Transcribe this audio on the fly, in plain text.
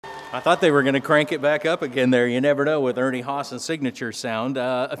I thought they were going to crank it back up again there. You never know with Ernie Haas's signature sound.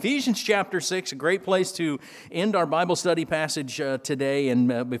 Ephesians chapter 6, a great place to end our Bible study passage today.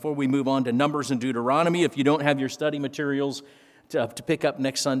 And before we move on to Numbers and Deuteronomy, if you don't have your study materials to pick up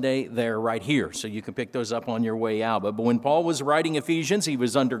next Sunday, they're right here, so you can pick those up on your way out. But when Paul was writing Ephesians, he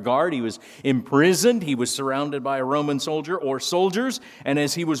was under guard, he was imprisoned, he was surrounded by a Roman soldier or soldiers, and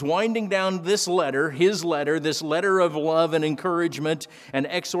as he was winding down this letter, this letter of love and encouragement and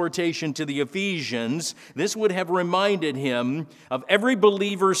exhortation to the Ephesians, this would have reminded him of every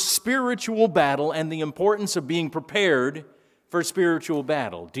believer's spiritual battle and the importance of being prepared for spiritual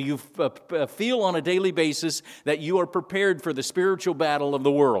battle. Do you feel on a daily basis that you are prepared for the spiritual battle of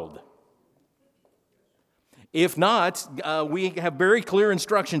the world? If not, we have very clear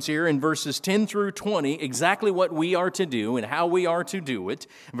instructions here in verses 10 through 20, exactly what we are to do and how we are to do it.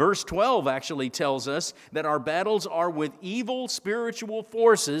 Verse 12 actually tells us that our battles are with evil spiritual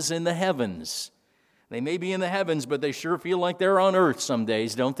forces in the heavens. They may be in the heavens, but they sure feel like they're on earth some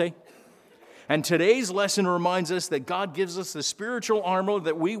days, don't they? And today's lesson reminds us that God gives us the spiritual armor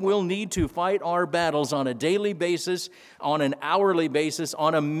that we will need to fight our battles on a daily basis, on an hourly basis,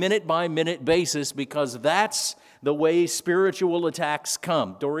 on a minute-by-minute basis, because that's the way spiritual attacks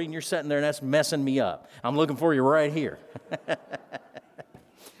come. Doreen, you're sitting there and that's messing me up. I'm looking for you right here.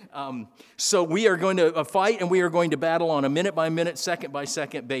 So we are going to fight and we are going to battle on a minute-by-minute,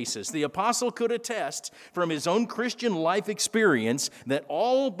 second-by-second basis. The apostle could attest from his own Christian life experience that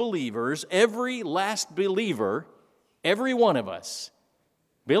all believers, every last believer, every one of us,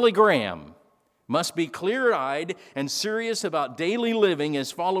 Billy Graham, must be clear-eyed and serious about daily living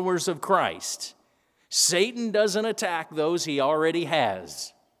as followers of Christ. Satan doesn't attack those he already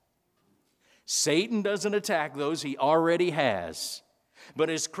has. Satan doesn't attack those he already has.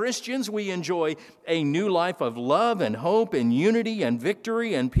 But as Christians, we enjoy a new life of love and hope and unity and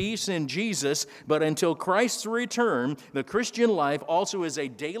victory and peace in Jesus. But until Christ's return, the Christian life also is a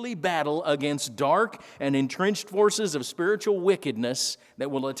daily battle against dark and entrenched forces of spiritual wickedness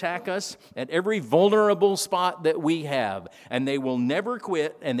that will attack us at every vulnerable spot that we have. And they will never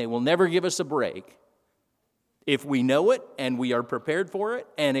quit and they will never give us a break. If we know it and we are prepared for it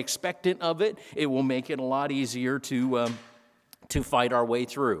and expectant of it, it will make it a lot easier to fight our way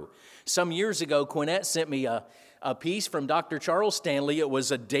through. Some years ago, Quinette sent me a piece from Dr. Charles Stanley. It was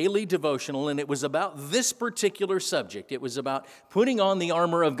a daily devotional, and it was about this particular subject. It was about putting on the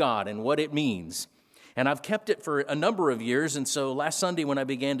armor of God and what it means. And I've kept it for a number of years, and so last Sunday when I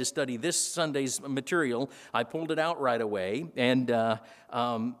began to study this Sunday's material, I pulled it out right away, and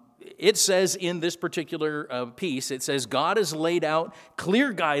it says in this particular piece, it says, God has laid out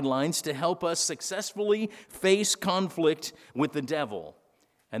clear guidelines to help us successfully face conflict with the devil.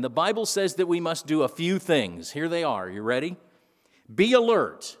 And the Bible says that we must do a few things. Here they are. You ready? Be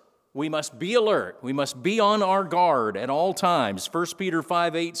alert. We must be alert. We must be on our guard at all times. 1 Peter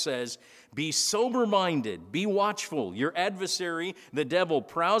 5:8 says, be sober-minded, be watchful. Your adversary, the devil,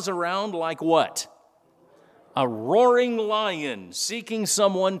 prowls around like what? A roaring lion seeking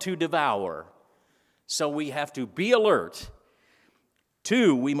someone to devour. So we have to be alert.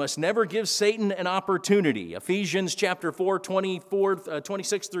 2, we must never give Satan an opportunity. Ephesians chapter 4,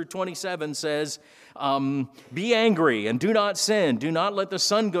 26 through 27 says, be angry and do not sin. Do not let the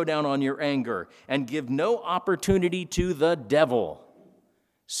sun go down on your anger, and give no opportunity to the devil.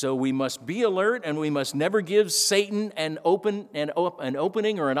 So we must be alert and we must never give Satan an opening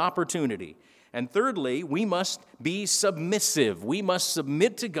or an opportunity. And thirdly, we must be submissive. We must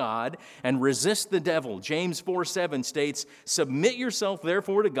submit to God and resist the devil. James 4:7 states, submit yourself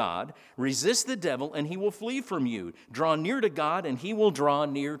therefore to God, resist the devil, and he will flee from you. Draw near to God, and he will draw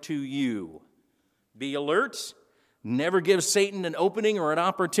near to you. Be alert. Never give Satan an opening or an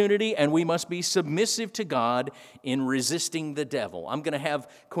opportunity, and we must be submissive to God in resisting the devil. I'm going to have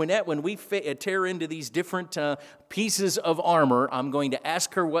Quinette, when we tear into these different pieces of armor, I'm going to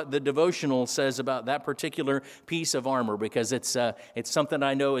ask her what the devotional says about that particular piece of armor, because it's something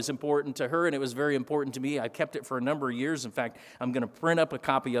I know is important to her, and it was very important to me. I kept it for a number of years. In fact, I'm going to print up a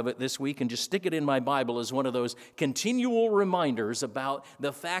copy of it this week and just stick it in my Bible as one of those continual reminders about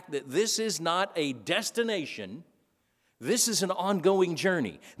the fact that this is not a destination. This is an ongoing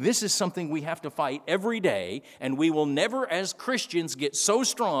journey. This is something we have to fight every day, and we will never, as Christians, get so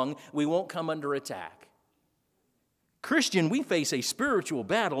strong we won't come under attack. Christian, we face a spiritual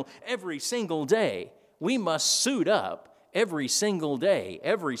battle every single day. We must suit up every single day,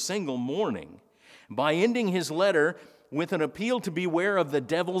 every single morning. By ending his letter with an appeal to beware of the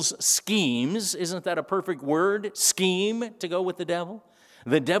devil's schemes, isn't that a perfect word? Scheme, to go with the devil?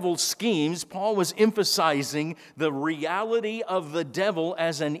 the devil's schemes, Paul was emphasizing the reality of the devil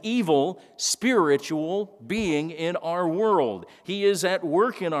as an evil spiritual being in our world. He is at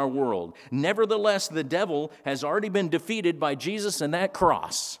work in our world. Nevertheless, the devil has already been defeated by Jesus and that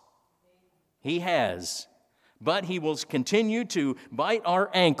cross. He has. But he will continue to bite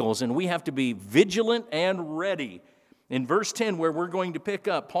our ankles, and we have to be vigilant and ready. In verse 10, where we're going to pick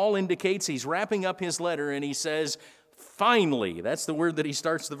up, Paul indicates he's wrapping up his letter, and he says, finally, that's the word that he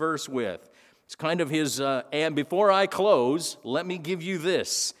starts the verse with. It's kind of his, and before I close, let me give you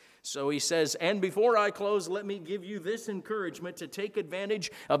this. So he says, and before I close, let me give you this encouragement to take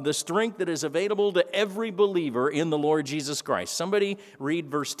advantage of the strength that is available to every believer in the Lord Jesus Christ. Somebody read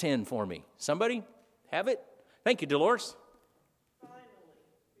verse 10 for me. Somebody? Have it? Thank you, Dolores. Finally,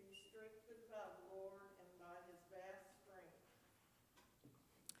 be strengthened by the Lord and by his vast strength.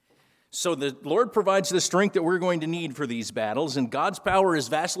 So the Lord provides the strength that we're going to need for these battles, and God's power is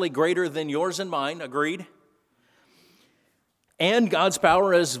vastly greater than yours and mine, agreed? And God's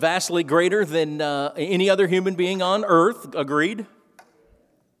power is vastly greater than any other human being on earth, agreed?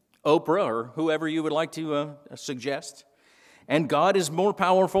 Oprah or whoever you would like to suggest. And God is more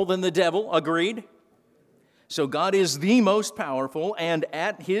powerful than the devil, agreed? So God is the most powerful, and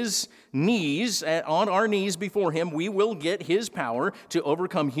at his knees, on our knees before him, we will get his power to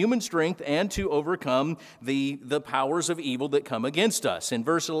overcome human strength and to overcome the powers of evil that come against us. In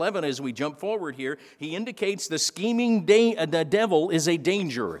verse 11, as we jump forward here, he indicates the scheming the devil is a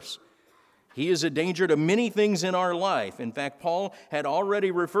dangerous. He is a danger to many things in our life. In fact, Paul had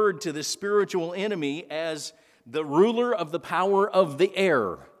already referred to the spiritual enemy as the ruler of the power of the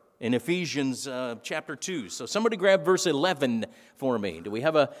air in Ephesians chapter 2. So somebody grab verse 11 for me. Do we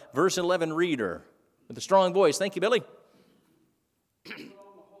have a verse 11 reader with a strong voice? Thank you, Billy. Put on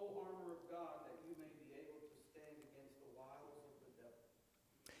the whole armor of God that you may be able to stand against the wiles of the devil.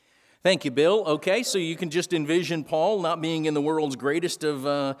 Thank you, Bill. Okay, so you can just envision Paul not being in the world's greatest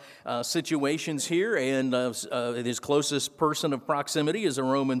of situations here, and his closest person of proximity is a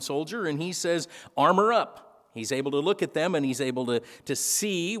Roman soldier, and he says, armor up. He's able to look at them, and he's able to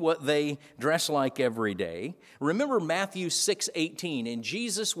see what they dress like every day. Remember Matthew 6:18. In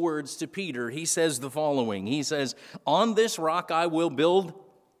Jesus' words to Peter, he says the following. He says, on this rock I will build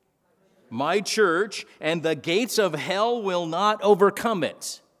my church, and the gates of hell will not overcome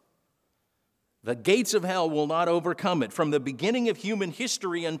it. The gates of hell will not overcome it. From the beginning of human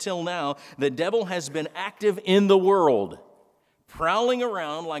history until now, the devil has been active in the world, prowling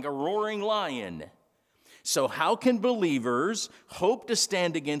around like a roaring lion. So how can believers hope to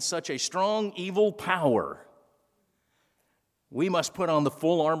stand against such a strong evil power? We must put on the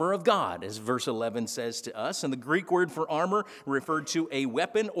full armor of God, as verse 11 says to us. And the Greek word for armor referred to a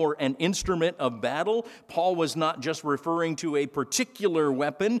weapon or an instrument of battle. Paul was not just referring to a particular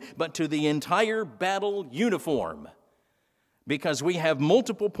weapon, but to the entire battle uniform, because we have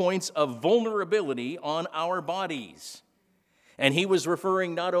multiple points of vulnerability on our bodies. And he was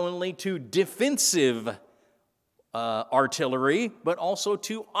referring not only to defensive artillery, but also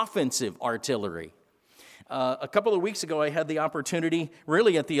to offensive artillery. A couple of weeks ago, I had the opportunity,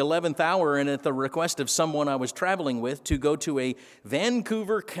 really at the 11th hour and at the request of someone I was traveling with, to go to a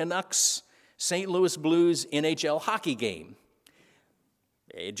Vancouver Canucks St. Louis Blues NHL hockey game.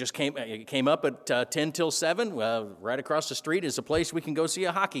 It came up at 10 till 7. Right across the street is a place we can go see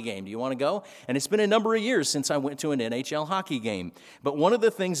a hockey game. Do you want to go? And it's been a number of years since I went to an NHL hockey game. But one of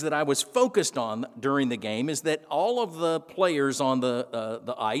the things that I was focused on during the game is that all of the players on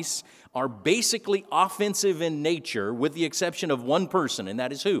the ice are basically offensive in nature, with the exception of one person, and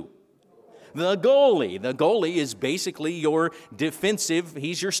that is who? The goalie. The goalie is basically your defensive,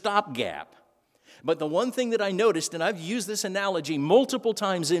 he's your stopgap. But the one thing that I noticed, and I've used this analogy multiple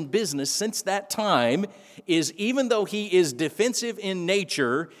times in business since that time, is even though he is defensive in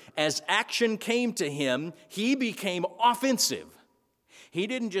nature, as action came to him, he became offensive. He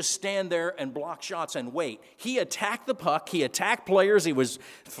didn't just stand there and block shots and wait. He attacked the puck, he attacked players, he was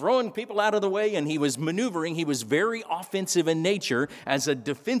throwing people out of the way, and he was maneuvering. He was very offensive in nature as a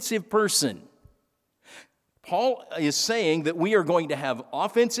defensive person. Paul is saying that we are going to have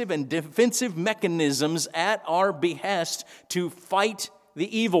offensive and defensive mechanisms at our behest to fight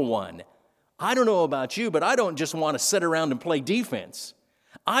the evil one. I don't know about you, but I don't just want to sit around and play defense.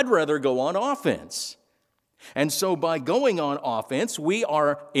 I'd rather go on offense. And so by going on offense, we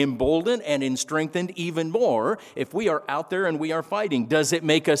are emboldened and strengthened even more if we are out there and we are fighting. Does it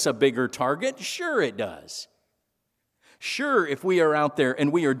make us a bigger target? Sure it does. Sure, if we are out there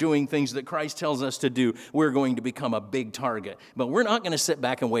and we are doing things that Christ tells us to do, we're going to become a big target. But we're not going to sit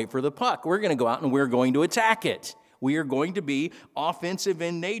back and wait for the puck. We're going to go out and we're going to attack it. We are going to be offensive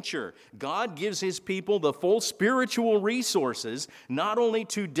in nature. God gives his people the full spiritual resources, not only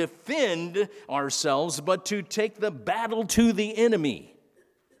to defend ourselves, but to take the battle to the enemy.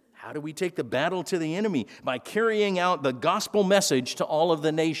 How do we take the battle to the enemy? By carrying out the gospel message to all of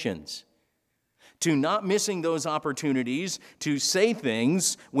the nations. To not missing those opportunities to say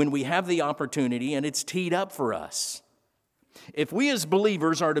things when we have the opportunity and it's teed up for us. If we as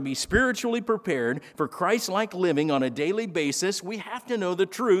believers are to be spiritually prepared for Christ-like living on a daily basis, we have to know the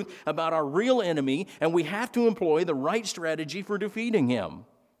truth about our real enemy, and we have to employ the right strategy for defeating him.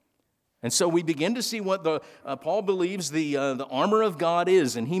 And so we begin to see what Paul believes the armor of God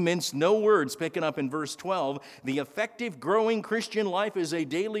is, and he minced no words, picking up in verse 12. The effective, growing Christian life is a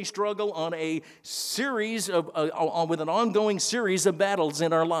daily struggle on a series of with an ongoing series of battles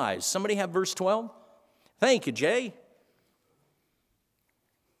in our lives. Somebody have verse 12? Thank you, Jay.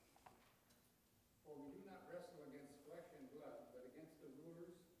 For we do not wrestle against flesh and blood, but against the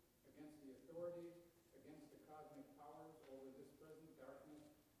rulers, against the authorities, against the cosmic powers over this present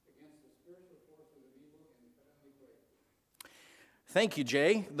darkness, against the spiritual forces of evil in the heavenly places. Thank you,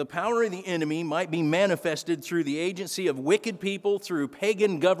 Jay. The power of the enemy might be manifested through the agency of wicked people, through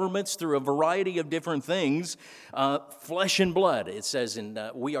pagan governments, through a variety of different things. Flesh and blood. It says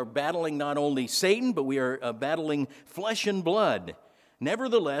we are battling not only Satan, but we are battling flesh and blood.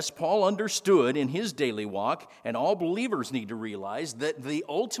 Nevertheless, Paul understood in his daily walk, and all believers need to realize, that the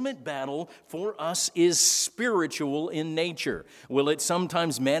ultimate battle for us is spiritual in nature. Will it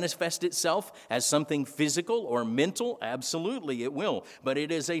sometimes manifest itself as something physical or mental? Absolutely, it will. But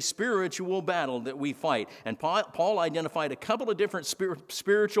it is a spiritual battle that we fight. And Paul identified a couple of different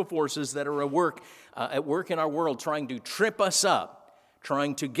spiritual forces that are at work in our world, trying to trip us up,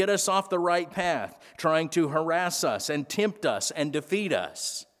 trying to get us off the right path, trying to harass us and tempt us and defeat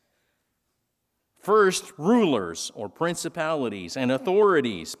us. First, rulers or principalities and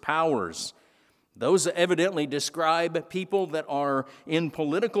authorities, powers. Those evidently describe people that are in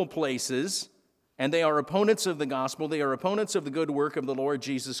political places, and they are opponents of the gospel. They are opponents of the good work of the Lord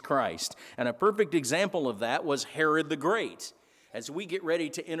Jesus Christ. And a perfect example of that was Herod the Great. As we get ready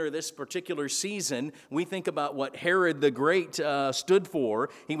to enter this particular season, we think about what Herod the Great stood for.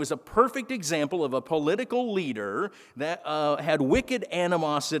 He was a perfect example of a political leader that had wicked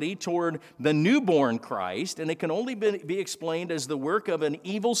animosity toward the newborn Christ, and it can only be explained as the work of an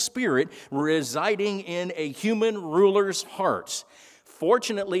evil spirit residing in a human ruler's heart.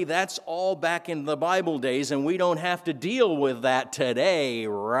 Fortunately, that's all back in the Bible days, and we don't have to deal with that today,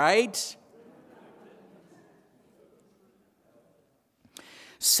 right?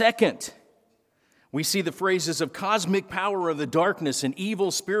 Second, we see the phrases of cosmic power of the darkness and evil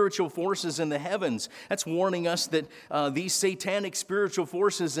spiritual forces in the heavens. That's warning us that these satanic spiritual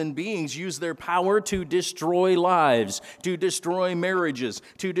forces and beings use their power to destroy lives, to destroy marriages,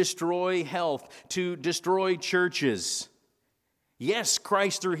 to destroy health, to destroy churches. Yes,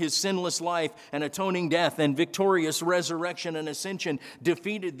 Christ, through his sinless life and atoning death and victorious resurrection and ascension,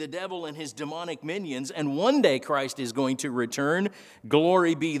 defeated the devil and his demonic minions. And one day Christ is going to return.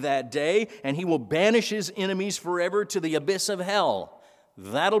 Glory be that day. And he will banish his enemies forever to the abyss of hell.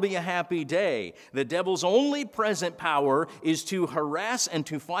 That'll be a happy day. The devil's only present power is to harass and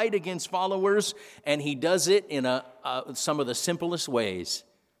to fight against followers. And he does it in some of the simplest ways.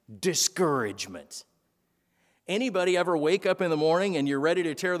 Discouragement. Anybody ever wake up in the morning and you're ready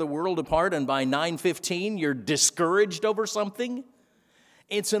to tear the world apart, and by 9:15 you're discouraged over something?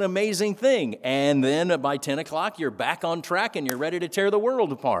 It's an amazing thing. And then by 10 o'clock you're back on track and you're ready to tear the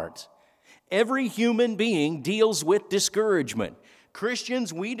world apart. Every human being deals with discouragement.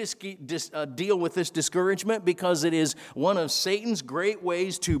 Christians, we deal with this discouragement because it is one of Satan's great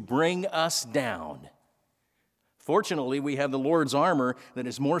ways to bring us down. Fortunately, we have the Lord's armor that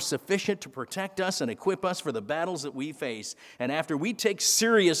is more sufficient to protect us and equip us for the battles that we face. And after we take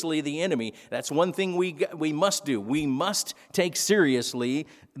seriously the enemy, that's one thing we must do. We must take seriously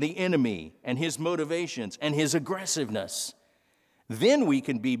the enemy and his motivations and his aggressiveness. Then we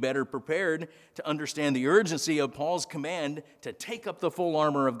can be better prepared to understand the urgency of Paul's command to take up the full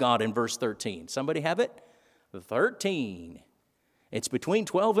armor of God in verse 13. Somebody have it? 13. It's between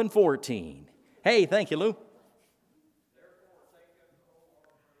 12 and 14. Hey, thank you, Lou.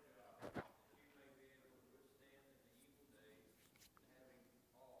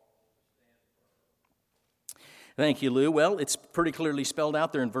 Thank you, Lou. Well, it's pretty clearly spelled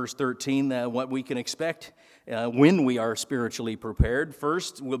out there in verse 13 what we can expect when we are spiritually prepared.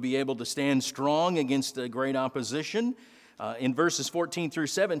 First, we'll be able to stand strong against great opposition. In verses 14 through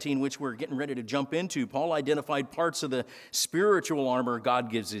 17, which we're getting ready to jump into, Paul identified parts of the spiritual armor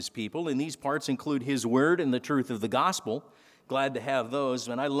God gives his people, and these parts include his word and the truth of the gospel. Glad to have those.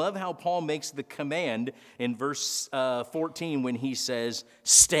 And I love how Paul makes the command in verse 14 when he says,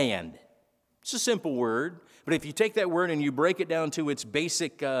 stand. It's a simple word, but if you take that word and you break it down to its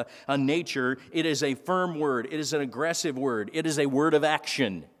basic nature, it is a firm word. It is an aggressive word. It is a word of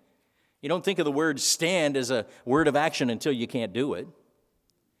action. You don't think of the word stand as a word of action until you can't do it.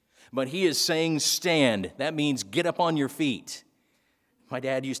 But he is saying stand. That means get up on your feet. My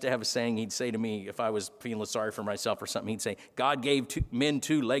dad used to have a saying he'd say to me if I was feeling sorry for myself or something. He'd say, God gave men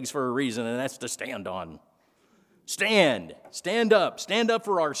 2 legs for a reason, and that's to stand on. Stand. Stand up. Stand up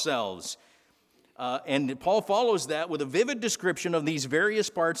for ourselves. And Paul follows that with a vivid description of these various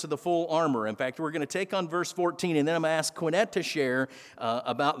parts of the full armor. In fact, we're going to take on verse 14, and then I'm going to ask Quinette to share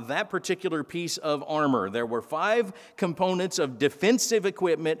about that particular piece of armor. There were 5 components of defensive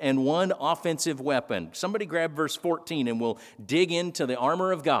equipment and 1 offensive weapon. Somebody grab verse 14, and we'll dig into the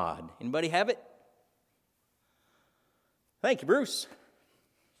armor of God. Anybody have it? Thank you, Bruce.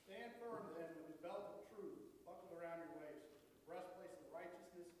 Stand firm then with the belt of truth buckled around your waist, the breastplate of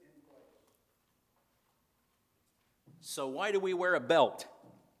righteousness in place. So why do we wear a belt?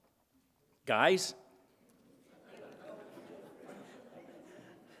 Guys?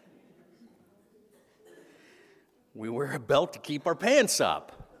 We wear a belt to keep our pants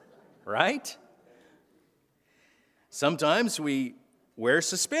up, right? Sometimes we wear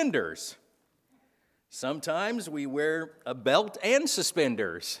suspenders. Sometimes we wear a belt and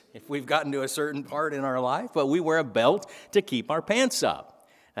suspenders if we've gotten to a certain part in our life, but we wear a belt to keep our pants up.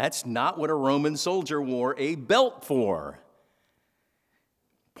 That's not what a Roman soldier wore a belt for.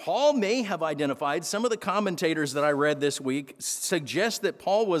 Paul may have identified, some of the commentators that I read this week suggest that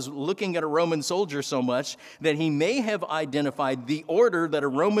Paul was looking at a Roman soldier so much that he may have identified the order that a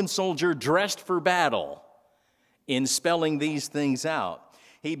Roman soldier dressed for battle in spelling these things out.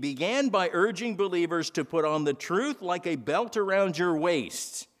 He began by urging believers to put on the truth like a belt around your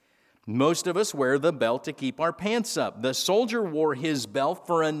waist. Most of us wear the belt to keep our pants up. The soldier wore his belt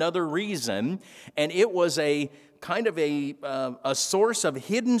for another reason, and it was a kind of a source of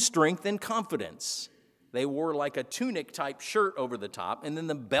hidden strength and confidence. They wore like a tunic-type shirt over the top, and then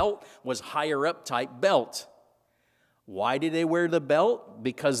the belt was higher-up type belt. Why did they wear the belt?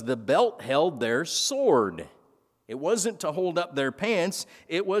 Because the belt held their sword. It wasn't to hold up their pants,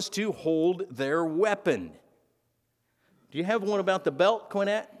 it was to hold their weapon. Do you have one about the belt,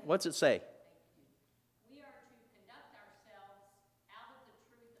 Quinette? What's it say? We are to conduct ourselves out of the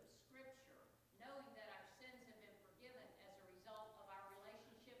truth of Scripture, knowing that our sins have been forgiven as a result of our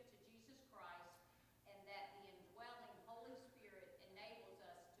relationship to Jesus Christ, and that the indwelling Holy Spirit enables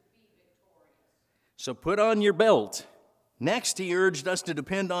us to be victorious. So put on your belt. Next, he urged us to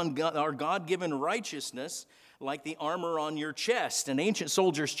depend on our God-given righteousness, like the armor on your chest. An ancient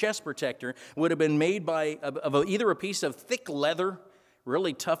soldier's chest protector would have been made of either a piece of thick leather,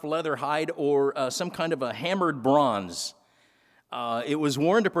 really tough leather hide, or some kind of a hammered bronze. It was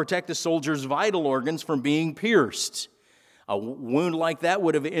worn to protect the soldier's vital organs from being pierced. A wound like that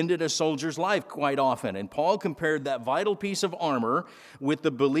would have ended a soldier's life quite often. And Paul compared that vital piece of armor with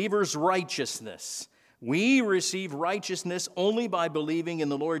the believer's righteousness. We receive righteousness only by believing in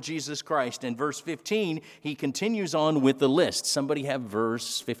the Lord Jesus Christ. In verse 15, he continues on with the list. Somebody have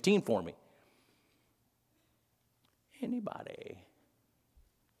verse 15 for me. Anybody?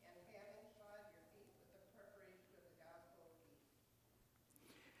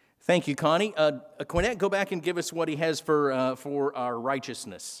 Thank you, Connie. Quinette, go back and give us what he has for our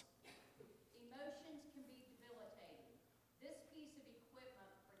righteousness. Emotions can be debilitating. This piece of equipment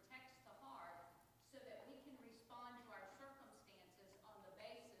protects the heart so that we can respond to our circumstances on the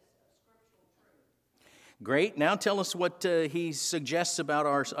basis of scriptural truth. Great. Now tell us what he suggests about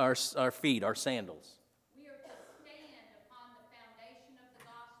our feet, our sandals. We are to stand upon the foundation of the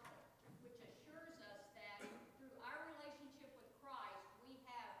gospel, which assures us that through our relationship with Christ, we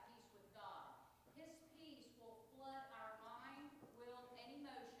have peace with God. His peace will flood our mind, will, and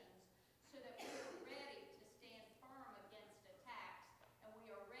emotions so that we are ready to stand firm against attacks, and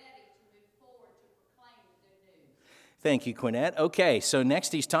we are ready to move forward to proclaim the good news. Thank you, Quinette. Okay, so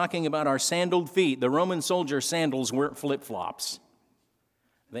next he's talking about our sandaled feet. The Roman soldier sandals weren't flip-flops.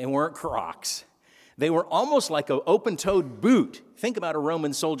 They weren't Crocs. They were almost like an open-toed boot. Think about a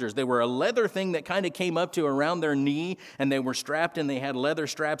Roman soldiers. They were a leather thing that kind of came up to around their knee, and they were strapped, and they had leather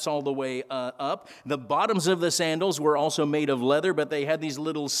straps all the way up. The bottoms of the sandals were also made of leather, but they had these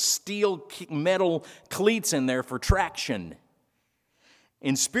little steel metal cleats in there for traction.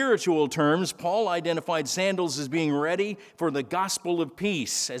 In spiritual terms, Paul identified sandals as being ready for the gospel of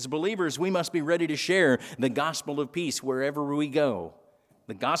peace. As believers, we must be ready to share the gospel of peace wherever we go.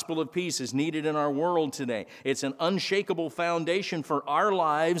 The gospel of peace is needed in our world today. It's an unshakable foundation for our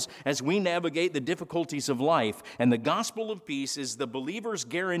lives as we navigate the difficulties of life. And the gospel of peace is the believer's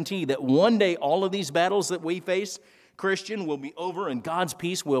guarantee that one day all of these battles that we face, Christian, will be over and God's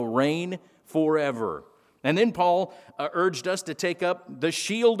peace will reign forever. And then Paul urged us to take up the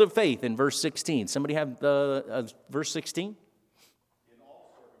shield of faith in verse 16. Somebody have verse 16? In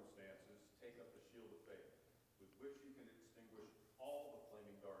all circumstances, take up the shield of faith, with which you can extinguish all the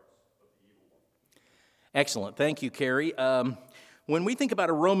flaming darts of the evil one. Excellent. Thank you, Carrie. When we think about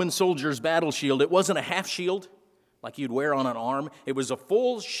a Roman soldier's battle shield, it wasn't a half shield like you'd wear on an arm. It was a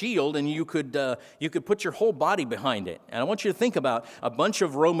full shield, and you could put your whole body behind it. And I want you to think about a bunch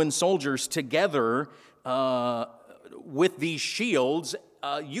of Roman soldiers together with these shields.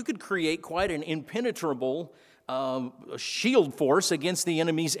 You could create quite an impenetrable shield force against the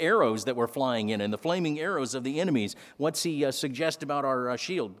enemy's arrows that were flying in and the flaming arrows of the enemies. What's he suggest about our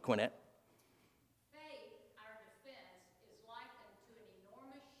shield, Quinette? Faith, our defense, is likened to an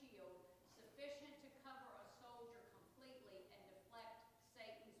enormous shield sufficient to cover a soldier completely and deflect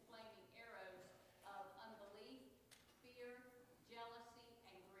Satan's flaming arrows of unbelief, fear, jealousy,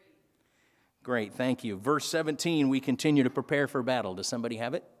 and greed. Great, thank you. Verse 17, we continue to prepare for battle. Does somebody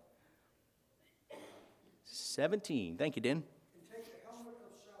have it? 17. Thank you, Den. And take the helmet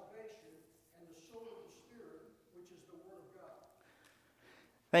of salvation and the sword of the Spirit, which is the Word of God.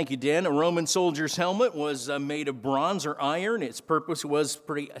 Thank you, Den. A Roman soldier's helmet was made of bronze or iron. Its purpose was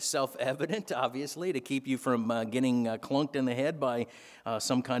pretty self-evident, obviously, to keep you from getting clunked in the head by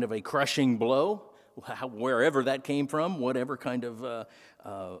some kind of a crushing blow, wherever that came from, whatever kind of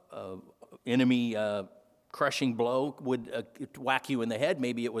enemy crushing blow would whack you in the head.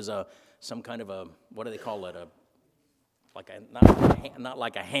 Maybe it was some kind of a, what do they call it? Not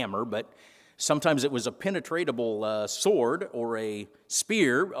like a hammer, but sometimes it was a penetratable sword or a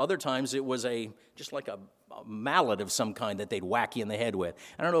spear. Other times it was just like a mallet of some kind that they'd whack you in the head with.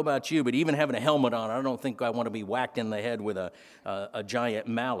 I don't know about you, but even having a helmet on, I don't think I want to be whacked in the head with a giant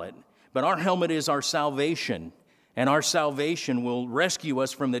mallet. But our helmet is our salvation. And our salvation will rescue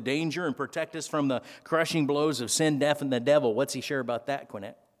us from the danger and protect us from the crushing blows of sin, death, and the devil. What's he share about that,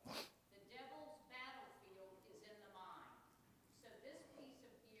 Quinette? The devil's battlefield is in the mind. So this piece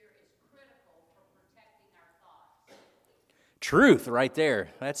of gear is critical for protecting our thoughts. Truth right there.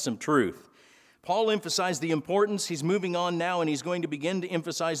 That's some truth. Paul emphasized the importance. He's moving on now, and he's going to begin to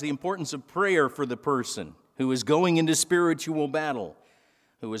emphasize the importance of prayer for the person who is going into spiritual battle,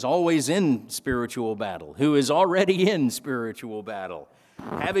 who is always in spiritual battle, who is already in spiritual battle.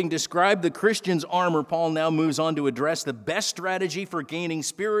 Having described the Christian's armor, Paul now moves on to address the best strategy for gaining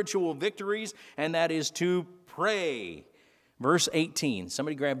spiritual victories, and that is to pray. Verse 18.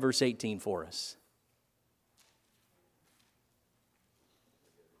 Somebody grab verse 18 for us.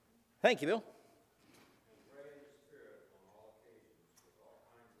 Thank you, Bill.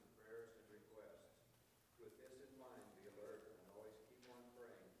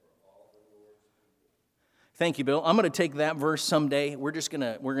 Thank you, Bill. I'm going to take that verse someday. We're going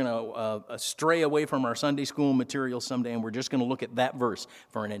to stray away from our Sunday school material someday, and we're just going to look at that verse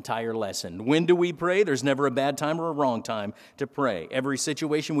for an entire lesson. When do we pray? There's never a bad time or a wrong time to pray. Every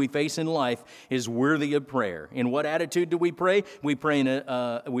situation we face in life is worthy of prayer. In what attitude do we pray? We pray in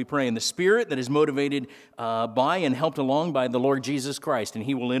the Spirit that is motivated by and helped along by the Lord Jesus Christ, and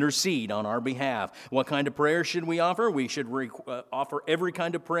He will intercede on our behalf. What kind of prayer should we offer? We should offer every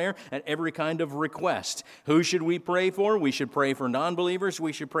kind of prayer and every kind of request. Who should we pray for? We should pray for non-believers.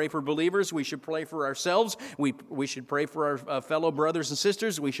 We should pray for believers. We should pray for ourselves. We should pray for our fellow brothers and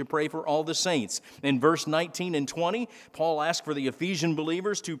sisters. We should pray for all the saints. In verse 19 and 20, Paul asked for the Ephesian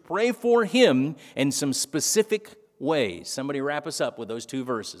believers to pray for him in some specific ways. Somebody wrap us up with those two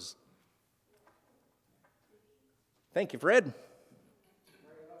verses. Thank you, Fred.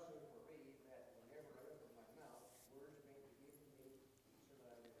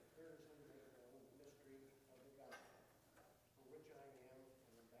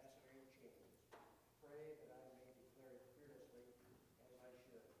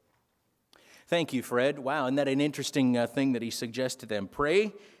 Thank you, Fred. Wow, isn't that an interesting thing that he suggests to them?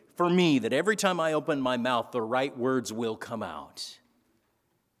 Pray for me that every time I open my mouth, the right words will come out.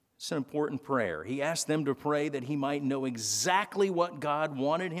 It's an important prayer. He asked them to pray that he might know exactly what God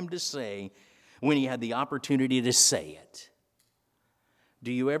wanted him to say when he had the opportunity to say it.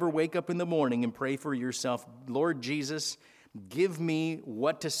 Do you ever wake up in the morning and pray for yourself, Lord Jesus, give me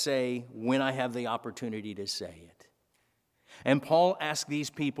what to say when I have the opportunity to say it? And Paul asked these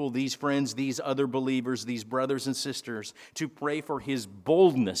people, these friends, these other believers, these brothers and sisters, to pray for his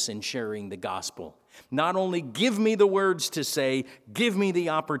boldness in sharing the gospel. Not only give me the words to say, give me the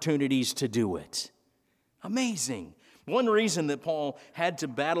opportunities to do it. Amazing. One reason that Paul had to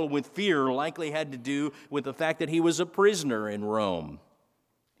battle with fear likely had to do with the fact that he was a prisoner in Rome.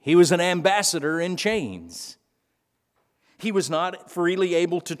 He was an ambassador in chains. He was not freely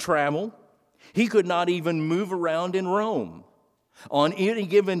able to travel. He could not even move around in Rome. On any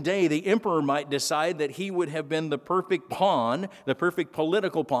given day, the emperor might decide that he would have been the perfect pawn, the perfect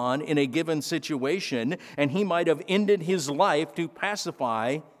political pawn in a given situation, and he might have ended his life to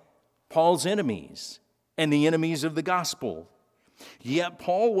pacify Paul's enemies and the enemies of the gospel. Yet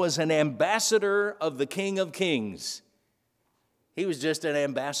Paul was an ambassador of the King of Kings. He was just an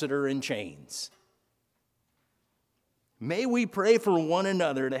ambassador in chains. May we pray for one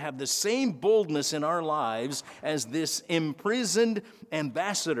another to have the same boldness in our lives as this imprisoned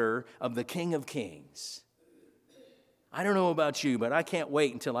ambassador of the King of Kings. I don't know about you, but I can't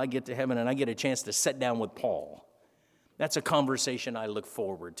wait until I get to heaven and I get a chance to sit down with Paul. That's a conversation I look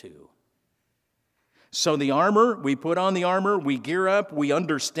forward to. So the armor, we put on the armor, we gear up, we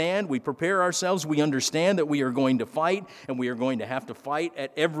understand, we prepare ourselves, we understand that we are going to fight, and we are going to have to fight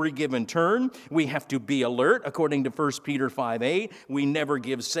at every given turn. We have to be alert, according to 1 Peter 5:8. We never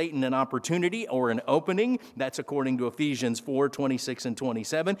give Satan an opportunity or an opening. That's according to Ephesians 4:26 and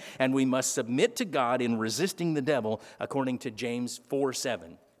 27. And we must submit to God in resisting the devil, according to James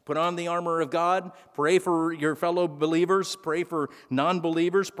 4:7. Put on the armor of God, pray for your fellow believers, pray for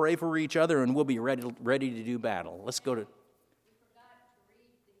non-believers, pray for each other, and we'll be ready to do battle. Let's go to... You forgot to read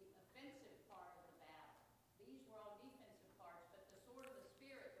the offensive part of the battle. These were all defensive parts, but the sword of the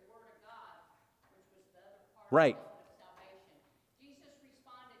Spirit, the Word of God, which was the other part Right. of salvation. Jesus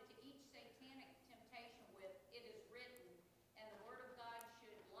responded to each satanic temptation with, "It is written," and the Word of God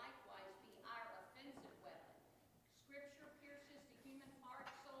should likewise be our offensive weapon. Scripture pierces the human heart,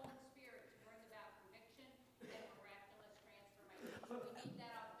 soul, and spirit to bring about conviction and miraculous transformation. We need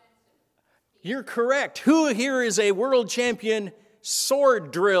that offensive. You're correct. Who here is a world champion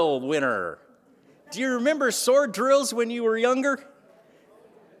sword drill winner? Do you remember sword drills when you were younger?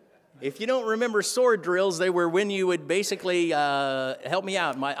 If you don't remember sword drills, they were when you would basically, help me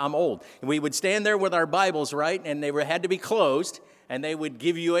out, I'm old. We would stand there with our Bibles, right? And they had to be closed, and they would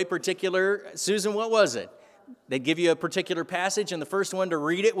give you a particular, Susan, what was it? They'd give you a particular passage, and the first one to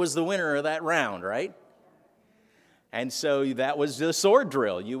read it was the winner of that round, right? And so that was the sword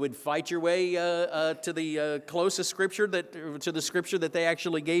drill. You would fight your way to the closest scripture to the scripture that they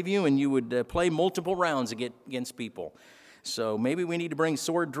actually gave you, and you would play multiple rounds against people. So maybe we need to bring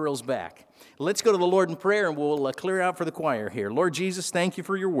sword drills back. Let's go to the Lord in prayer, and we'll clear out for the choir here. Lord Jesus, thank you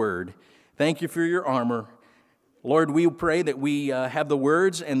for your word. Thank you for your armor. Lord, we pray that we have the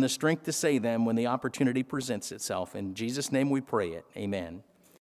words and the strength to say them when the opportunity presents itself. In Jesus' name we pray it. Amen.